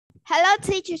Hello,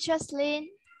 teacher Jocelyn.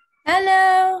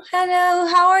 Hello, hello.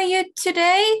 How are you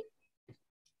today?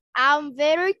 I'm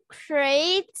very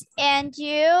great. And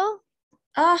you?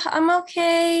 I'm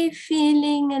okay.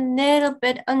 Feeling a little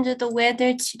bit under the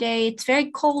weather today. It's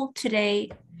very cold today.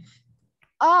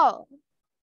 Oh,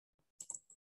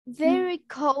 very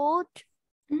cold.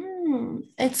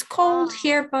 It's cold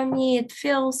here by me. It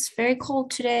feels very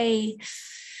cold today.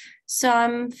 So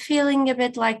I'm feeling a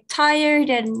bit like tired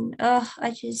and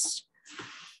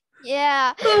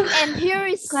Yeah, and here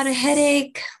is got a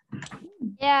headache.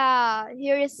 Yeah,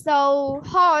 here is so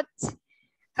hot.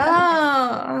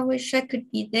 I wish I could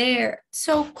be there. It's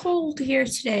so cold here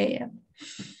today.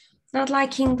 Not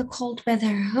liking the cold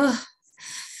weather. Ugh.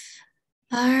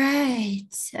 All right.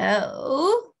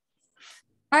 So,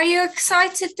 are you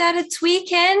excited that it's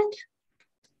weekend?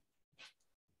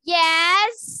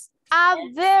 Yes,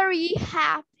 I'm very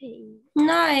happy.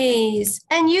 Nice.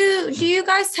 And do you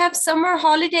guys have summer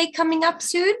holiday coming up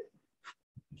soon?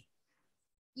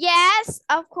 Yes,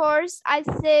 of course. I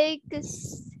think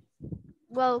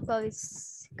will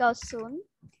go soon.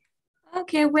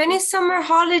 Okay, when is summer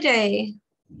holiday?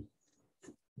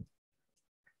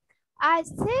 I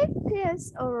think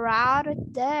it's around a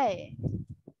day.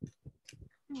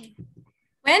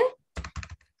 When?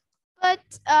 But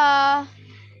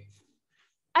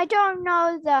I don't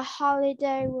know the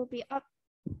holiday will be up,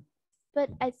 but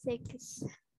I think it's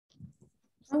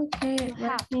Okay,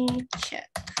 let me check.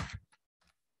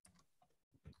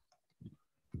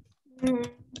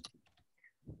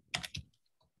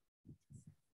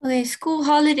 Okay, school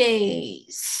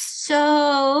holidays.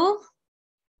 So,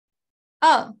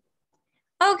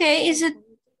 okay, is it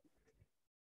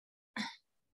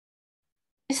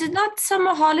not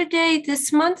summer holiday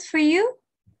this month for you?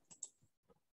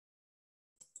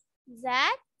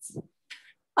 that.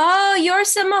 Oh, your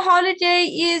summer holiday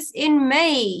is in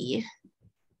May.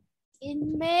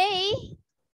 In May?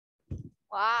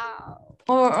 Wow.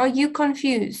 Or are you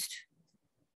confused?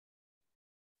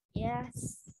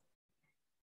 Yes.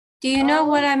 Do you know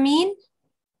what I mean?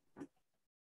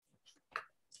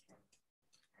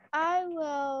 I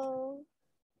will.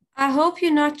 I hope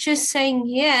you're not just saying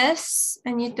yes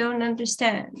and you don't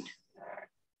understand.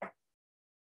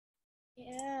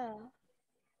 Yeah.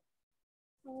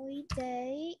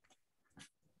 Holiday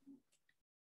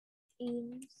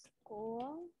in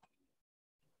school.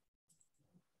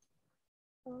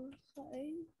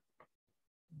 Okay.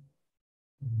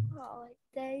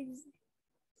 Holidays.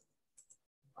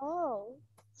 Oh,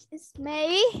 it's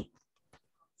May.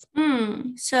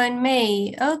 So in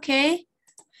May, okay.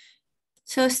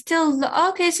 So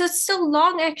okay, so it's still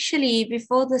long actually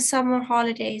before the summer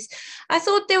holidays. I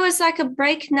thought there was like a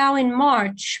break now in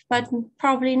March, but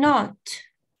probably not.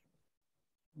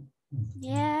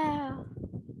 Yeah.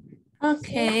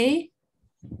 Okay.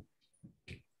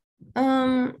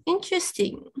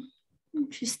 Interesting.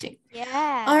 Interesting.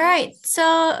 Yeah. All right. So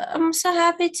I'm so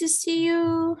happy to see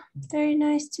you. Very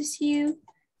nice to see you.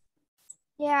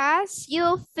 Yes,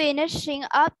 you finishing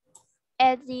up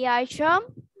at the item.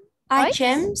 Right?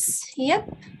 iGEMS.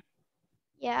 Yep.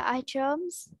 Yeah,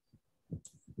 items.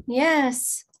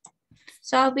 Yes.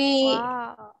 So I'll be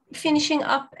Wow. finishing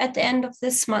up at the end of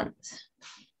this month.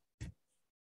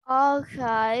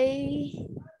 Okay.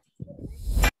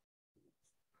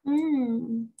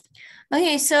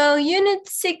 Okay, so Unit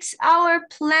 6, Our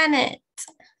Planet.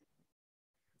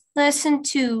 Lesson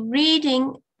 2,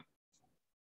 Reading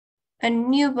a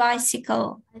New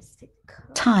Bicycle.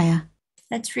 Tire.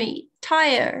 Let's read.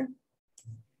 Tire.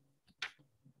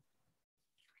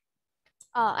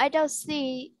 Oh, I don't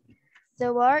see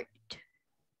the word.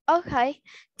 Okay.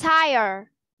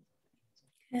 Tire.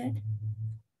 Good.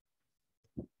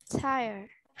 Tire.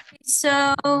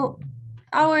 So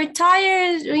our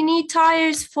tires, we need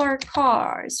tires for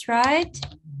cars, right?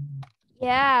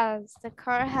 Yes, the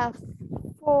car have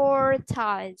 4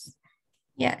 tires.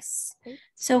 Yes.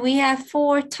 So we have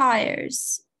 4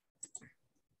 tires.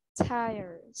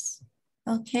 Tires.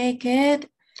 Okay, good.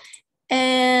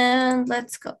 And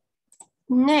let's go.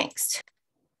 Next.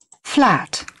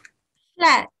 Flat.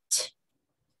 Flat.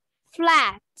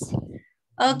 Flat.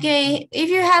 Okay, if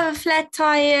you have a flat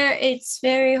tire, it's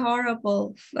very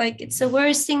horrible. Like it's the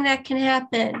worst thing that can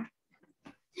happen.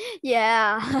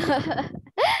 Yeah.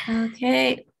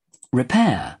 Okay.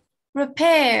 Repair.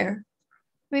 Repair.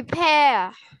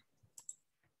 Repair.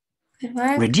 Good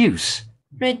work. Reduce.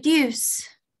 Reduce.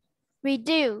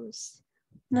 Reduce.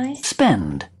 Nice.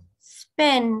 Spend.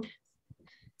 Spend.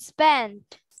 Spend.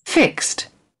 Fixed.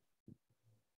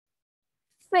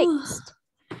 Fixed.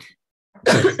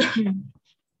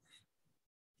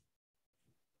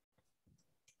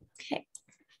 Okay.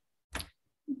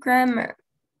 Grammar.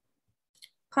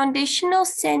 Conditional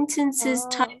sentences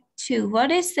type 2.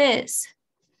 What is this?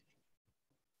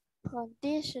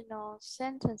 Conditional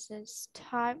sentences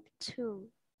type 2.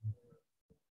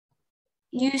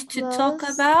 Used to talk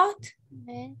about?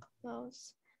 Main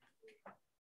clause.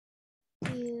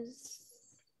 Is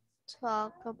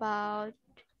talk about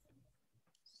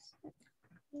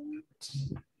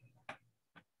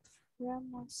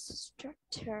grammar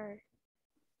structure.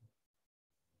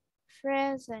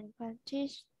 Present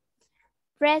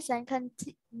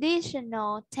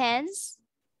conditional tense.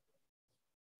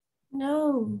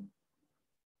 No.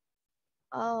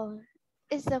 Oh,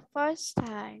 it's the first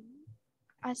time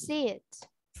I see it.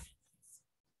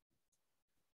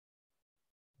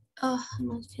 Oh, I'm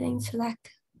not feeling so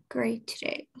like great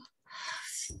today.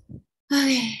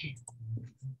 Okay.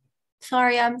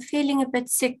 Sorry, I'm feeling a bit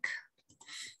sick.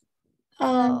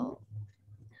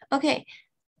 Okay.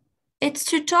 It's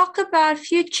to talk about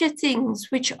future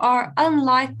things which are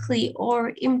unlikely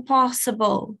or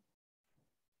impossible.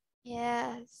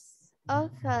 Yes.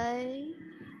 Okay.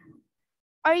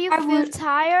 Are you feel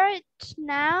tired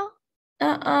now?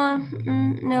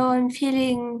 No, I'm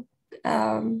feeling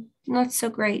not so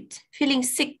great. Feeling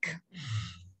sick.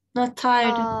 Not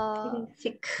tired, I'm feeling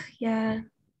sick. Yeah.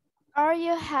 Are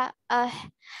you have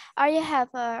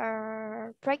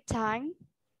a break time?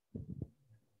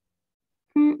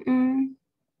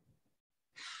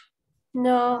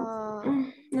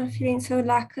 No, not feeling so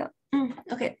like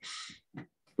okay.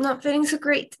 Not feeling so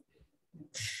great.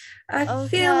 I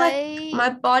feel like my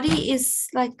body is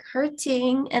like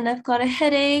hurting and I've got a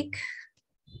headache.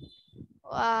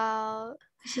 Wow.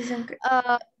 Which isn't great.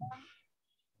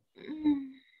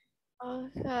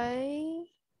 Okay.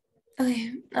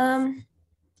 Okay.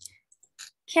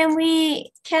 Can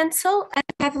we cancel? I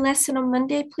have a lesson on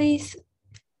Monday, please.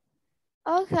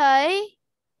 Okay.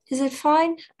 Is it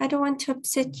fine? I don't want to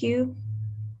upset you.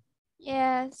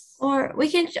 Yes. Or we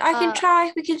can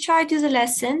try do the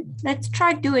lesson. Let's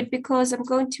try do it because I'm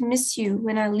going to miss you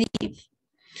when I leave.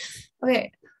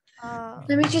 Okay.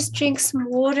 Let me just drink some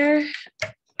water.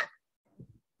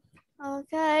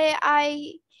 Okay.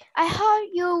 I hope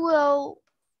you will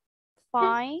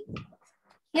fine.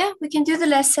 Yeah, we can do the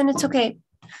lesson. It's okay.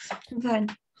 I'm fine.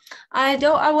 I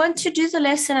want to do the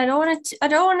lesson. I don't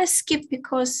want to skip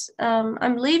because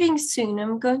I'm leaving soon.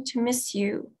 I'm going to miss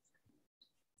you.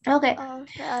 Okay.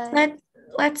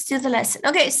 Let's do the lesson.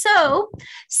 Okay, so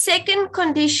second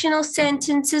conditional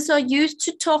sentences are used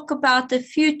to talk about the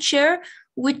future,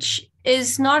 which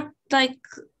is not like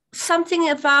something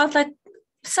about like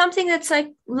something that's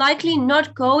like likely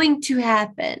not going to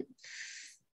happen.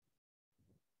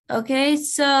 Okay,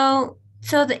 so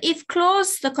the if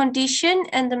clause, the condition,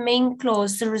 and the main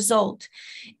clause, the result.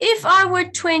 If I were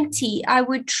 20, I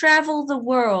would travel the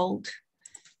world.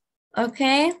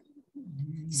 Okay,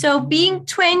 so being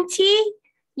 20,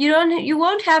 you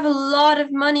won't have a lot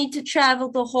of money to travel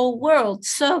the whole world.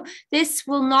 So this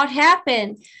will not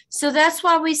happen. So that's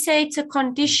why we say it's a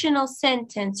conditional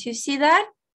sentence. You see that?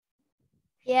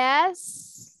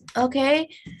 Yes. Okay,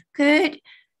 good.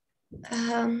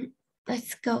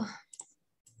 Let's go.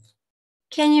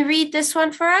 Can you read this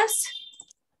one for us?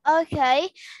 Okay.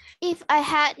 If I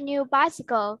had a new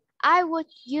bicycle, I would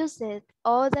use it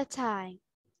all the time.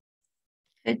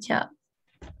 Good job.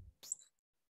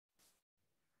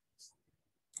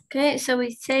 Okay, so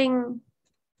we're saying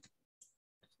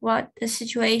what the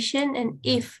situation, and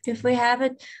if we have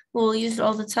it, we'll use it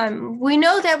all the time. We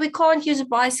know that we can't use a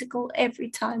bicycle every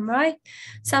time, right?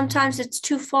 Sometimes it's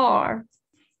too far.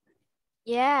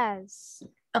 Yes.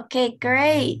 Okay,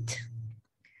 great.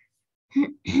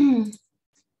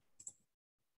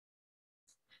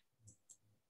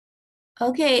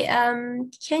 Okay,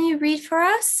 can you read for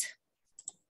us?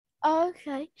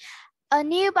 Okay. A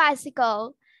new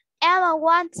bicycle. Emma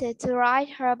wanted to ride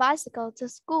her bicycle to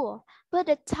school, but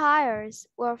the tires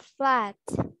were flat.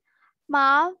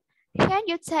 Mom, can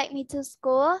you take me to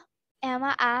school?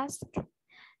 Emma asked.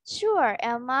 Sure,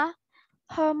 Emma,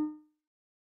 her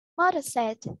mother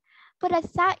said, but I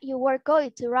thought you were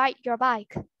going to ride your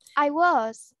bike. I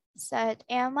was, said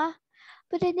Emma,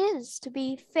 but it needs to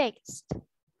be fixed.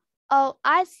 Oh,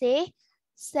 I see,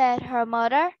 said her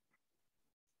mother.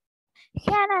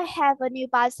 Can I have a new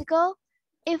bicycle?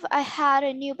 If I had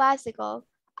a new bicycle,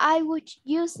 I would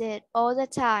use it all the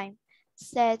time,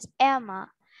 said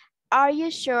Emma. Are you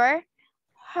sure?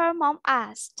 Her mom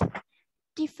asked.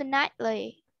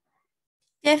 Definitely.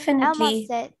 Emma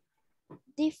said,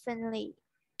 definitely.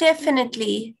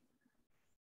 Definitely.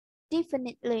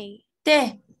 Definitely.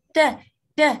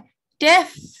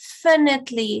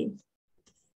 Definitely.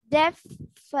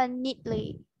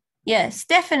 Definitely. Yes,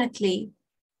 definitely.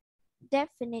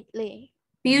 Definitely.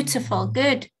 Beautiful.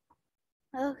 Good.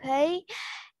 Okay.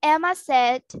 Emma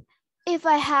said, if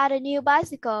I had a new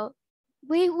bicycle,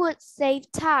 we would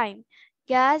save time,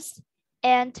 gas,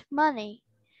 and money.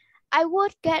 I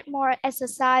would get more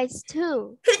exercise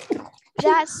too.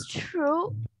 That's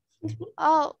true.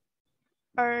 Oh,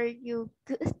 are you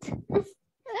good?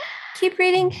 Keep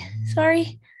reading.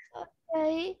 Sorry.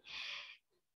 Okay.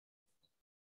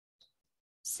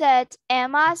 Said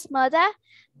Emma's mother,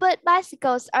 but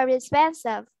bicycles are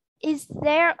expensive. Is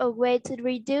there a way to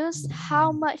reduce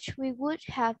how much we would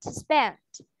have to spend?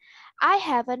 I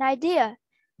have an idea,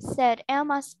 said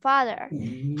Emma's father.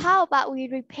 How about we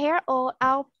repair all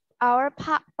our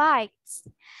bikes?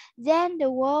 Then the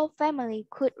whole family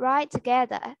could ride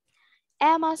together.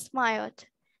 Emma smiled.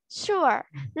 Sure,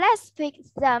 let's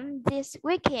fix them this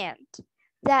weekend.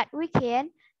 That weekend,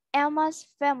 Emma's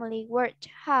family worked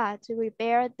hard to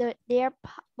repair their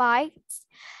bikes.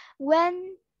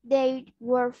 When they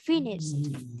were finished,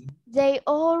 they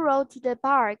all rode to the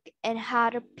park and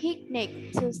had a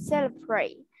picnic to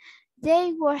celebrate.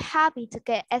 They were happy to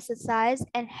get exercise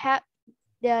and help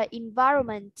the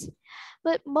environment.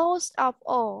 But most of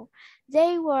all,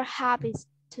 they were happy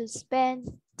to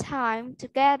spend time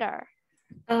together.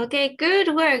 Okay,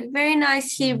 good work. Very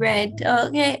nicely read.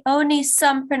 Okay, only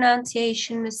some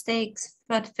pronunciation mistakes,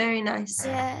 but very nice.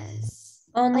 Yes.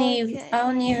 I only Okay.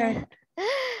 heard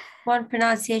one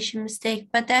pronunciation mistake,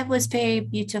 but that was very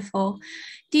beautiful.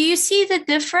 Do you see the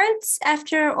difference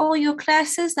after all your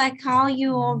classes, like how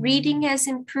your reading has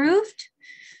improved?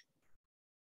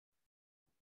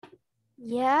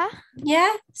 Yeah.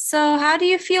 Yeah. So how do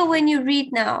you feel when you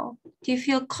read now? Do you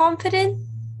feel confident?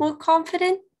 More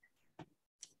confident?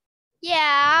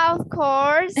 Yeah, of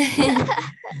course.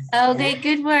 Okay,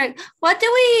 good work. What do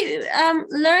we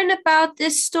learn about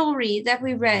this story that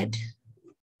we read?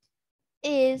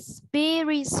 Is be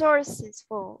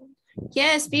resourceful.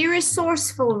 Yes, be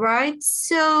resourceful, right?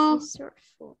 So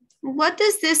Resourceful. what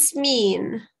does this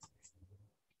mean?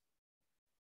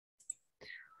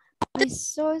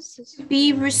 Resourceful.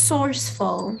 Be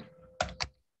resourceful.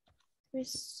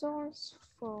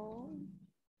 Resourceful.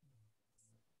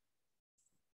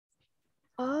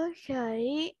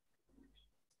 Okay.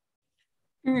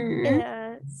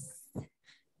 Yes.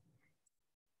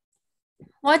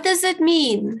 What does it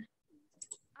mean?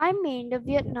 I mean the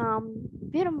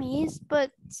Vietnamese,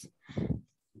 but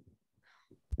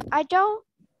I don't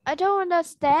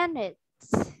understand it.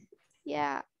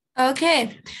 Yeah.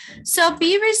 Okay, so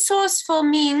be resourceful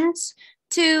means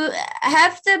to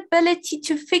have the ability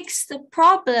to fix the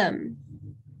problem.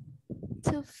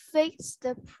 To fix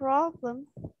the problem.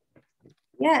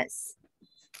 Yes.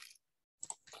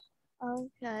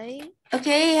 Okay.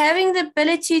 Okay, having the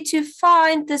ability to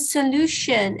find the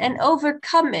solution and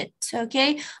overcome it.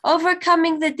 Okay,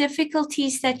 overcoming the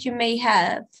difficulties that you may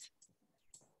have.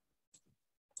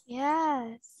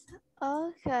 Yes.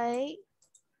 Okay.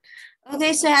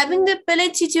 Okay, so having the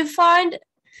ability to find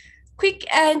quick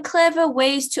and clever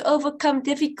ways to overcome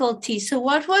difficulties. So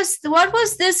what was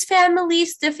this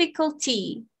family's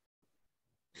difficulty?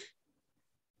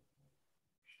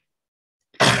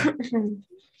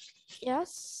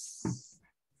 Yes.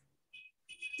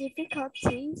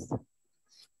 Difficulties.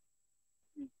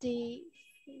 Difficulties.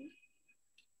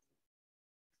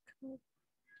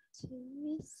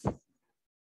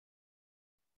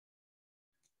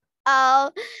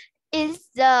 Is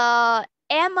the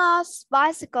Emma's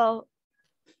bicycle.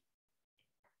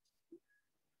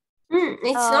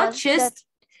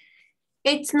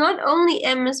 It's not only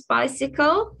Emma's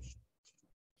bicycle.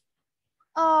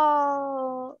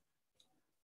 Oh,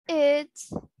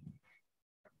 it's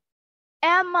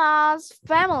Emma's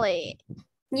family.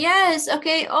 Yes,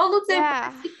 okay, all of their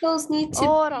Yeah. bicycles need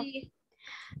to be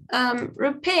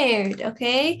repaired,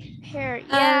 okay? Here,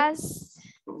 yes.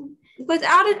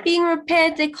 Without it being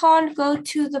repaired, they can't go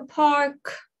to the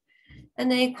park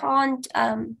and they can't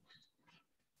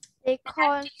they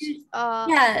can't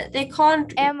they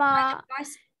can't Emma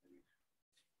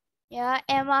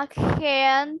Emma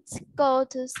can't go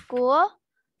to school.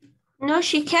 No,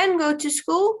 she can go to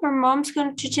school. Her mom's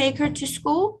going to take her to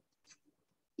school.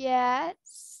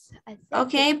 Yes, I think.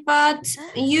 Okay, but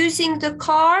using the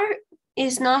car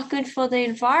is not good for the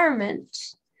environment.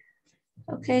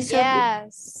 Okay, so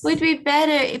yes, it would be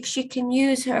better if she can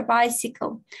use her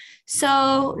bicycle.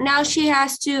 So now she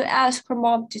has to ask her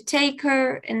mom to take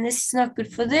her, and this is not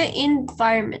good for the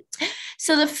environment.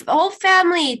 So the whole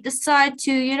family decide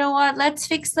to, you know what, let's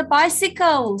fix the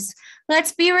bicycles.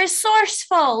 Let's be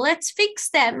resourceful. Let's fix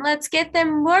them. Let's get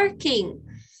them working.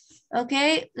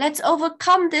 Okay, let's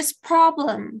overcome this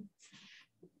problem.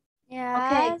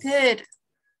 Yes. Okay, good.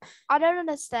 I don't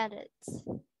understand it.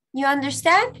 You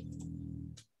understand?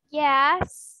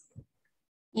 Yes.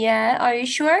 Yeah, are you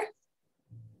sure?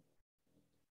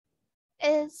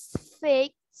 It's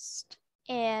fixed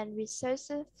and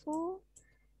resourceful.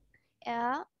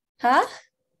 Yeah. Huh?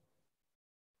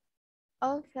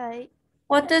 Okay.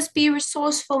 What does be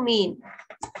resourceful mean?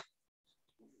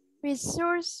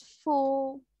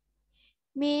 Resourceful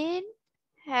mean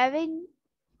having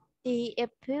the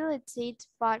ability to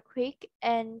find quick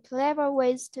and clever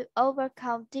ways to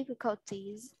overcome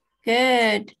difficulties.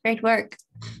 Good, great work.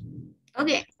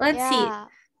 Okay, let's see. Yeah.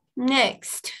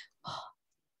 Next.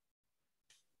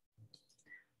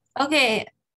 Okay,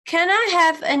 can I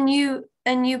have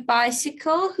a new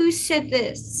bicycle? Who said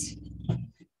this?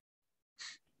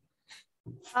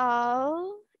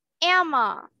 Oh,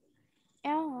 Emma.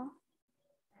 Emma.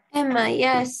 Emma,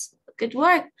 yes, good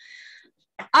work.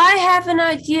 I have an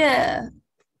idea.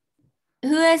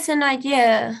 Who has an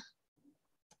idea?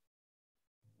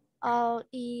 Oh,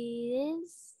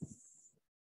 is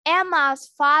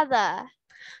Emma's father.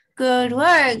 Good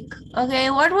work. Okay,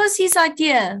 what was his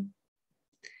idea?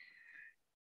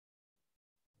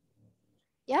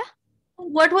 Yeah.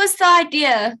 What was the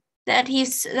idea that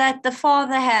the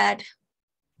father had?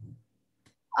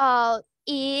 Oh,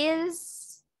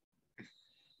 is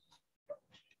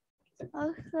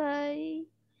okay.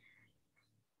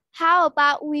 How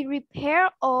about we repair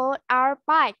all our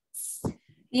bikes?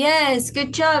 Yes,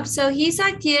 good job. So his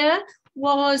idea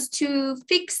was to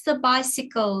fix the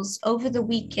bicycles over the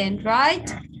weekend, right?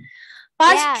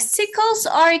 Bicycles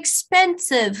are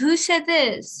expensive. Who said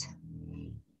this?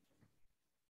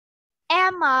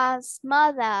 Emma's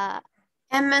mother.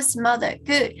 Emma's mother.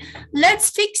 Good. Let's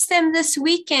fix them this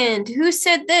weekend. Who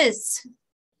said this?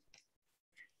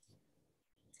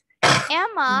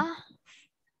 Emma.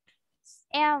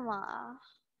 Emma.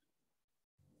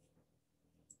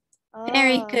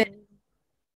 Very good.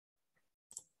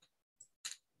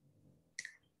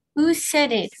 Who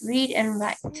said it? Read and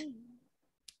write.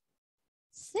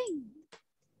 Sing.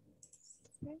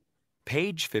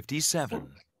 Page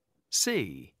 57.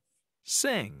 C.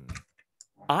 Sing.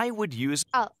 I would use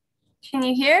Can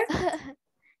you hear?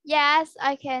 Yes,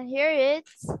 I can hear it.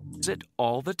 it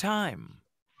all the time.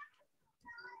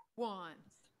 1,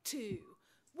 2,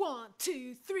 1,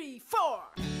 2, 3, 4.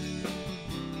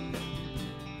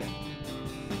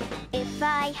 If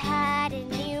I had a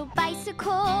new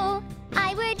bicycle,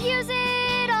 I would use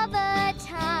it all the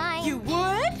time. You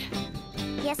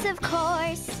would? Yes, of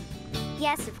course.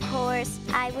 Yes, of course,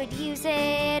 I would use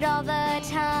it all the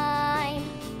time.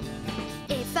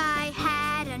 If I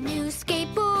had a new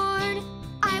skateboard,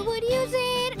 I would use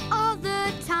it all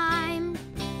the time.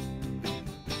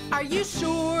 Are you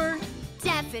sure?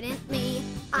 Definitely,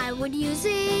 I would use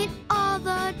it all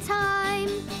the time.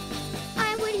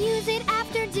 I would use it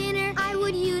after dinner, I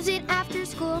would use it after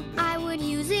school, I would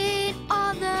use it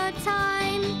all the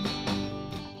time.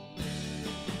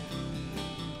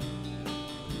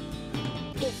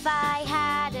 If I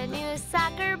had a new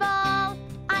soccer ball,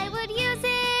 I would use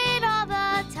it all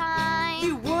the time.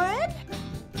 You would?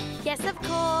 Yes, of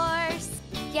course.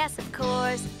 Yes, of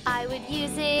course, I would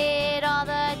use it all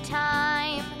the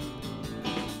time.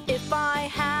 If I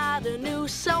had a new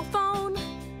cell phone,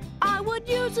 I would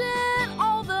use it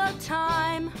all the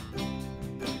time.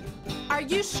 Are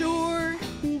you sure?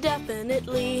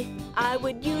 Definitely, I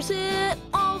would use it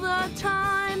all the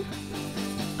time.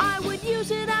 I would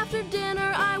use it after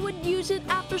dinner, I would use it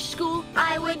after school,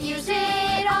 I would use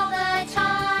it all the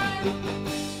time.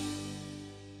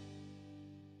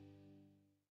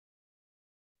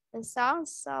 It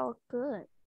sounds so good.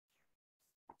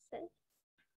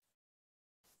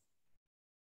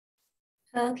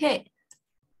 Okay.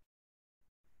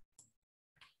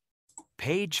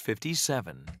 Page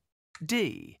 57.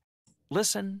 D.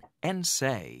 Listen and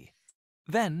say.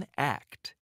 Then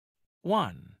act.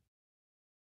 1.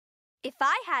 If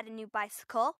I had a new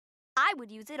bicycle, I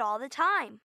would use it all the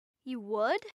time. You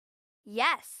would?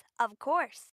 Yes, of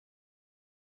course.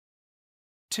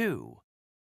 2.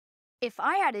 If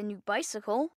I had a new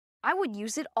bicycle, I would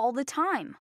use it all the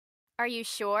time. Are you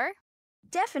sure?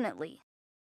 Definitely.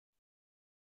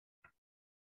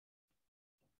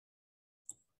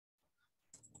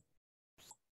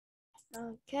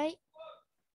 Okay.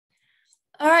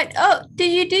 All right. Oh,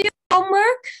 did you do your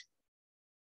homework?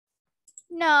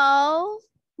 No,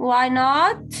 Why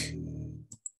not?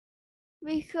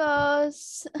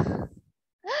 because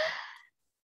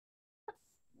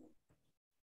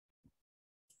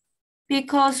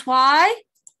Because why?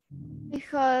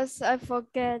 because I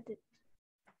forget it.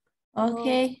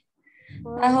 Okay.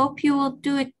 I hope you will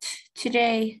do it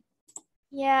today.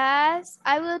 Yes,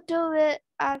 I will do it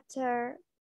after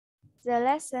the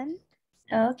lesson.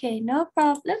 Okay, no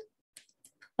problem.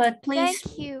 But please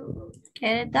Thank you.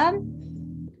 get it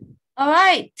done. All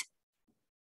right.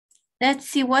 Let's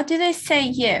see, what do they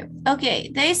say here?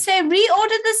 Okay, they say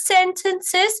reorder the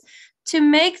sentences to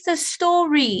make the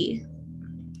story.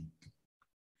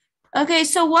 Okay,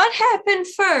 so what happened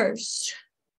first?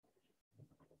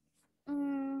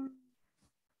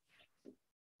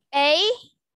 A.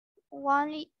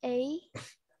 Only A.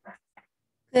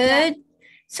 Good.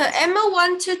 So Emma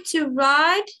wanted to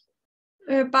ride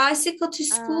her bicycle to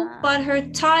school, but her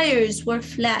tires were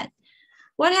flat.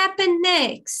 What happened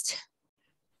next?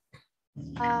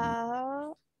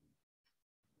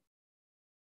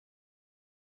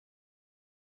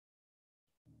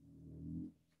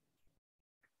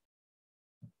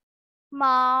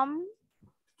 Mom,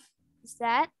 is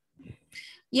that?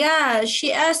 Yeah,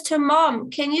 she asked her mom,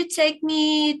 can you take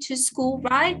me to school,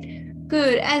 right?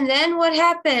 Good. And then what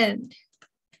happened?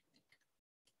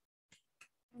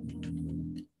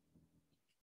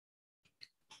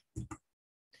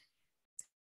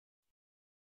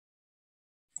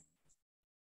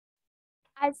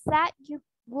 I said you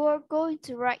were going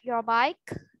to ride your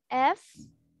bike, F.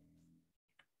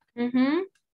 Mm-hmm.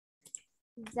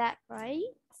 Is that right?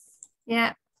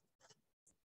 Yeah.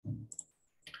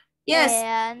 Yes,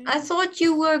 And I thought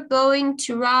you were going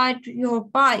to ride your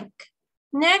bike.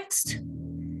 Next.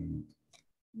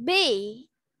 B.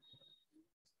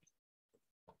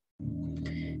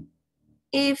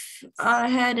 If I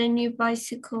had a new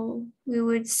bicycle, we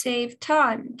would save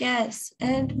time, gas,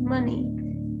 and money.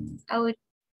 I would,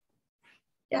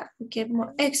 get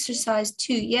more exercise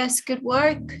too. Yes, good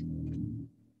work.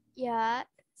 Yes.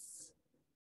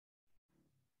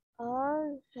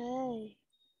 Okay.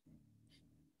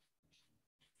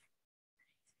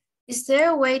 Is there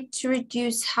a way to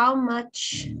reduce how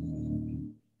much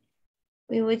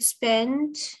we would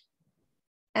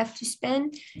have to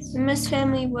spend? Emma's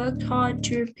family worked hard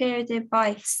to repair their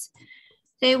bikes.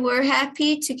 They were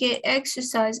happy to get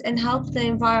exercise and help the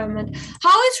environment.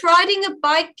 How is riding a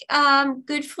bike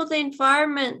good for the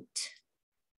environment?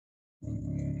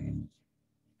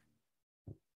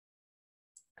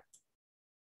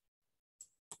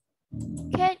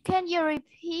 Can you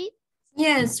repeat?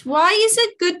 Yes, why is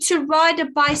it good to ride a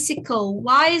bicycle?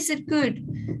 Why is it good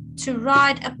to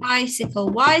ride a bicycle?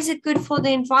 Why is it good for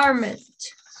the environment?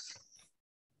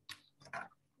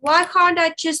 Why can't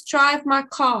I just drive my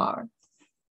car?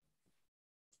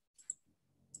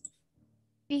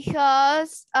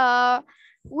 Because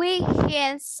we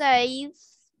can save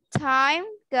time,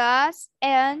 gas,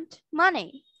 and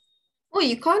money. Oh,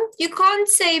 you can't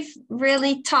save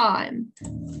really time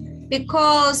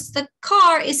because the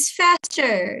car is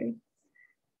faster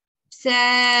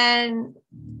than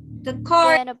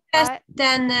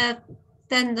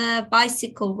than the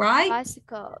bicycle, right?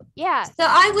 Bicycle, yeah. So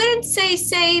I wouldn't say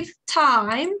save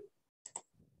time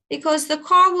because the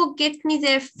car will get me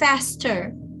there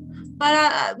faster.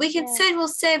 But we can say we'll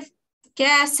save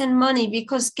gas and money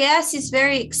because gas is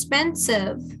very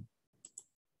expensive.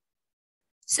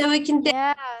 So we can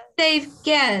save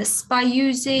gas by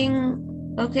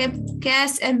using,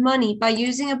 gas and money by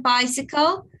using a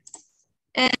bicycle.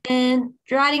 And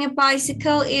riding a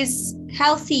bicycle is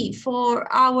healthy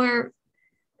for our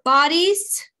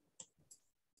bodies.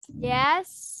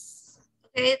 Yes.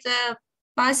 Okay, the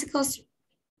bicycles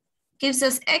gives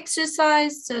us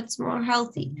exercise, so it's more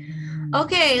healthy.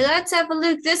 Okay, let's have a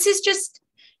look. This is just,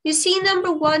 you see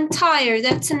number 1, tire.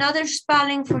 That's another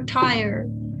spelling for tire.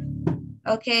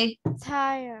 Okay.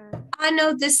 Tire. I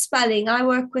know this spelling. I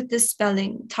work with this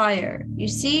spelling, tire. You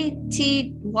see,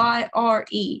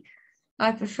 T-Y-R-E.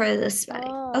 I prefer this spelling.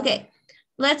 Oh. Okay,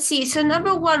 let's see. So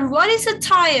number 1, what is a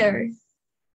tire?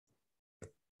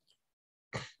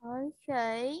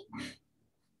 Okay.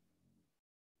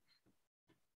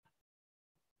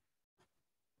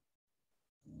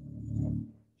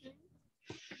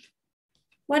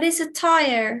 What is a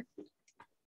tire?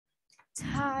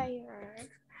 Tire.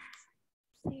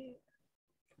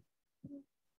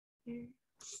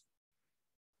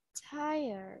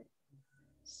 Tire.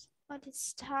 What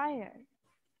is tire?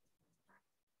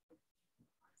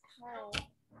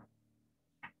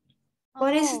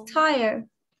 What is a tire?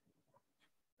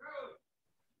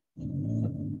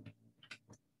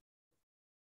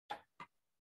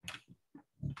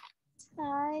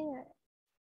 Tire.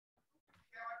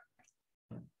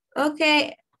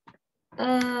 Okay.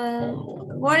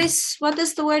 What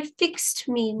does the word fixed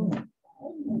mean?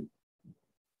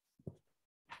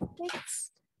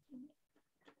 Fixed.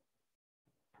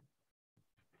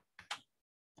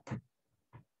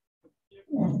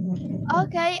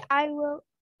 Okay, I will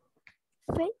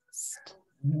fix.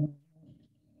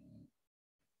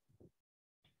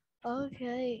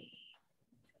 Okay.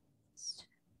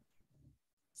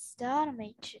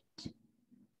 Damaged.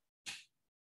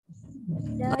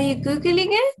 Are you Googling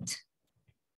it?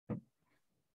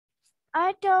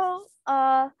 I don't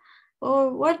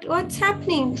Or what's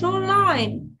happening? Draw a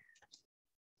line.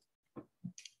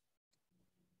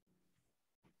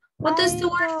 What does the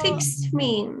word fixed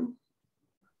mean?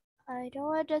 I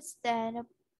don't understand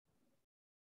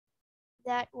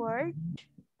that word.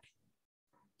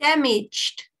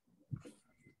 Damaged.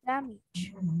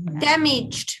 Damage.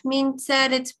 Damaged means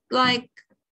that it's like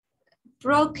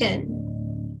broken.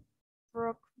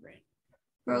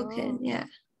 Broken, Oh. yeah.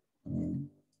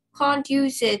 Can't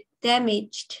use it.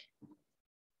 Damaged.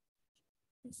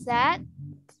 Is that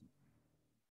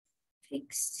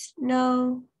Fixed.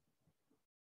 No.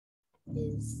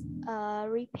 is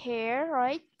repair,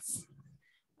 right?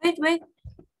 Wait.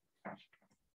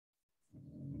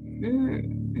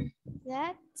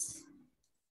 That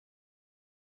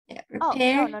Yeah,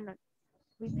 repair. no.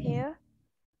 Repair.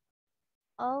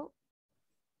 Oh,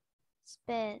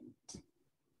 spent.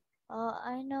 Oh,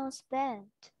 I know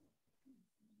spent.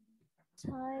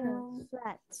 Tire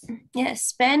flat. Yeah,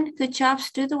 spend. Good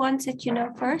jobs. Do the ones that you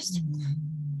know first.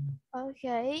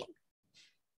 Okay.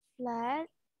 Flat.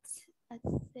 I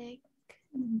think.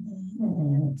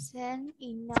 Contain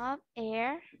enough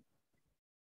air.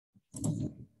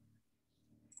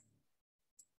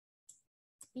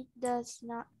 It does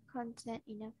not contain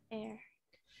enough air.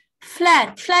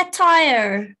 Flat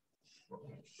tire.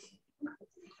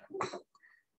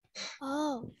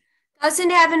 Oh, Doesn't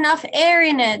have enough air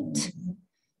in it.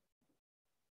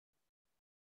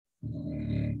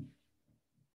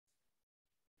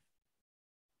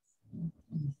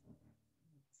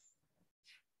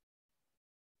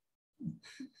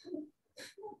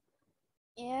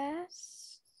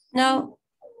 yes. No.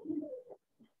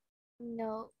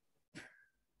 No.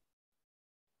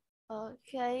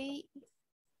 Okay.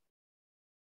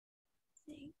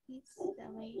 I think it's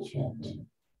damaged.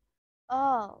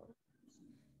 Oh.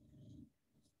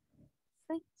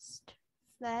 Fixed.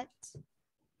 Flat.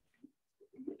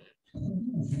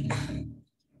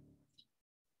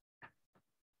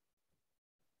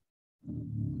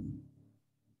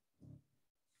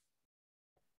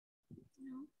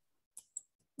 No.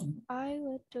 I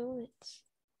will do it.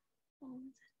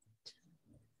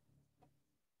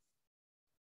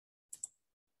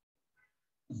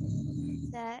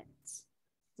 That.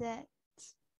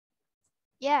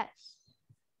 Yes.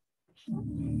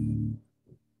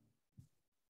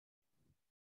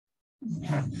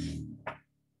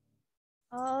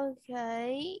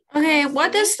 Okay. Okay,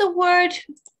 what does the word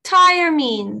tire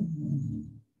mean?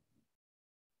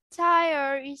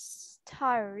 Tire is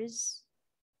tires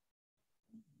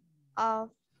of.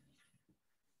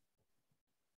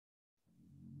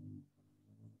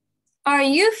 Are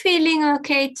you feeling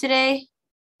okay today?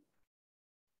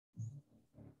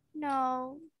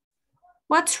 No.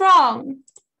 What's wrong?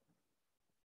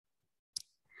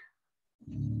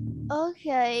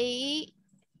 Okay.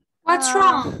 What's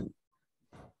wrong?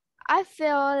 I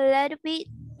feel a little bit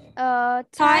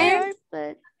Tired?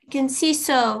 but I can see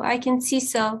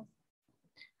so.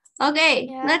 Okay,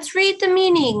 yeah. let's read the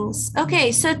meanings.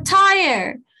 Okay, so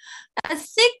tire, a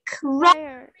thick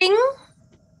rubber ring.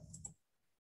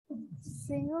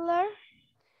 Singular.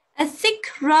 A thick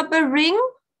rubber ring.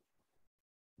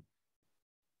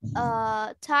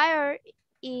 Tire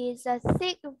is a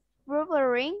thick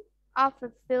rubber ring,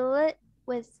 often filled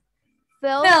with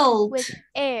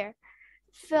air.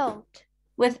 Filled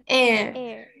with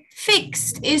air.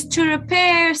 Fixed is to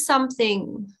repair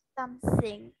something.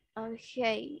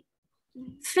 Okay.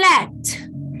 Flat.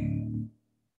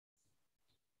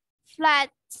 Flat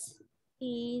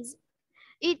is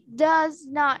it does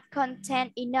not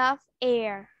contain enough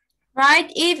air.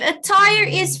 Right? If a tire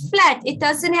is flat, it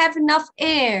doesn't have enough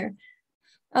air.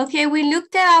 Okay, we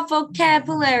looked at our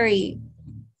vocabulary.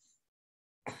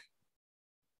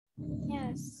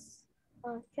 Yes.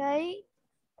 Okay.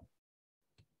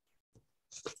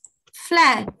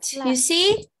 Flat. You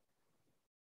see?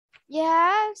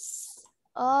 Yes.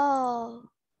 Oh.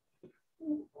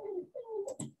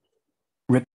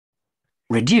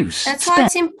 Reduce. That's why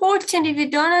it's important if you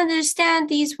don't understand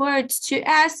these words to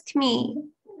ask me.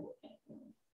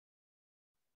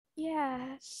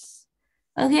 Yes.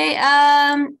 Okay,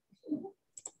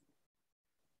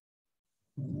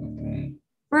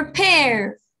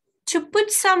 repair. To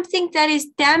put something that is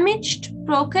damaged,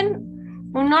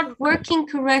 broken, or not working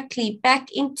correctly back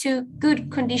into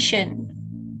good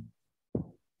condition.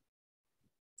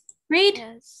 Read.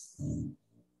 Yes.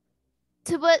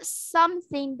 To put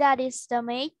something that is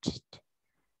damaged,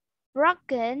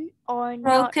 broken, or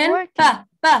not Broken. working.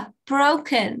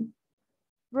 Broken.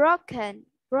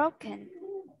 Broken,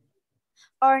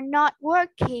 or not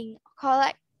working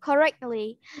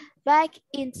correctly, back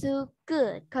into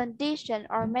good condition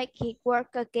or make it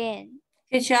work again.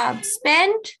 Good job.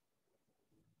 Spend.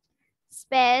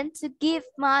 Spend, to give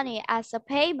money as a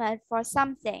payment for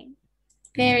something.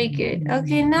 Very good.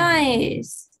 Okay,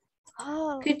 nice.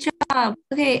 Oh, Good job.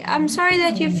 Okay, I'm sorry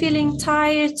that you're feeling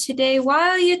tired today. Why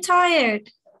are you tired?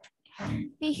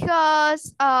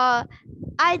 because I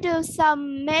do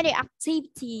many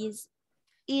activities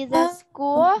in the Oh,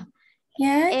 school,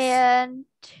 Yes. and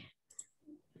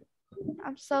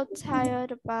I'm so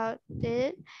tired about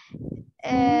it.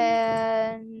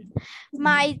 And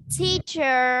my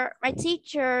teacher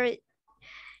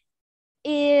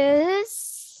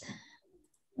is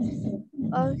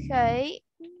okay.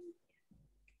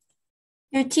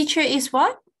 Your teacher is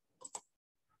what?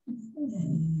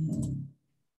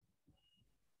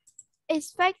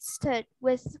 Infected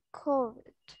with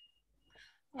COVID.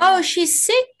 Oh, she's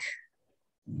sick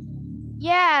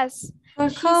Yes, for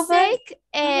she's COVID. sick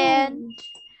and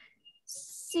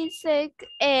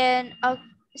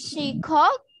she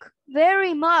cough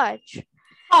very much.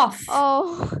 Off.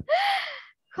 Oh,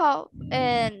 cough,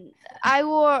 and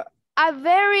I'm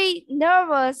very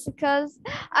nervous because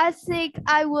I think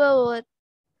I will have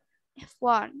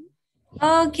one.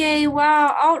 Okay,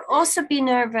 wow. I would also be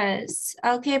nervous.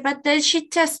 Okay, but did she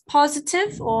test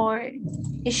positive or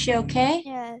is she okay?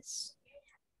 Yes.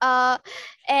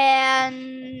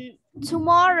 And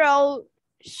tomorrow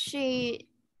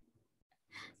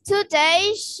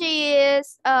today she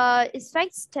is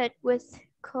infected with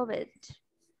COVID.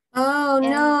 Oh And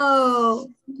no.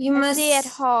 You I must stay at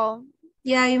home.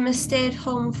 Yeah, you must stay at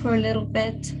home for a little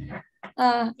bit.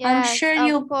 Yes,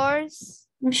 of course.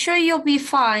 I'm sure you'll be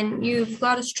fine. You've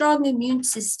got a strong immune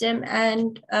system,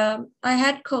 and I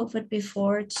had COVID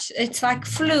before. It's like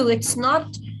flu. It's not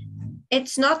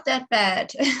that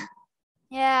bad.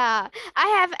 Yeah,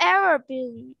 I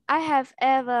have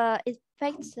ever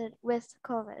infected with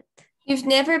COVID. You've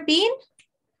never been?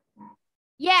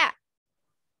 Yeah,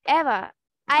 ever.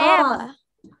 Oh.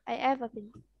 I ever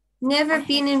been. Never I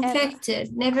been have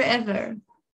infected. Never ever.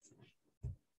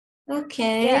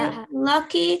 Okay, Yeah.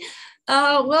 lucky.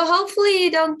 Well, hopefully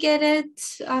you don't get it.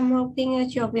 I'm hoping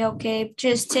that you'll be okay.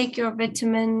 Just take your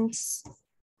vitamins.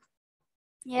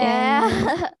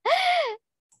 Yeah.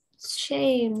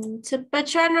 Shame. But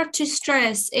try not to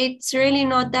stress. It's really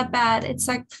not that bad. It's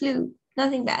like flu.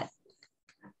 Nothing bad.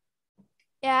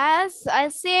 Yes, I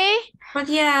see. But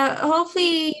yeah,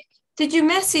 hopefully, did you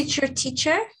message your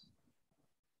teacher?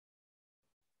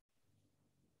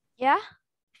 Yeah.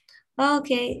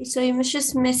 Okay, so you must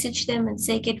just message them and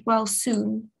say get well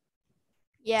soon.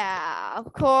 Yeah,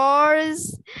 of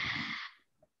course.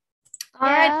 All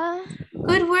right.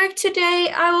 Good work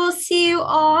today. I will see you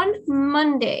on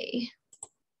Monday.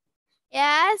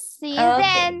 Yes, see you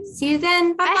then. See you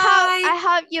then. Bye-bye. I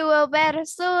hope you will better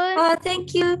soon.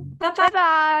 Thank you.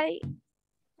 Bye-bye.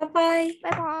 Bye-bye. Bye-bye.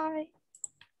 Bye-bye.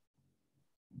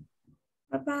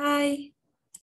 Bye-bye.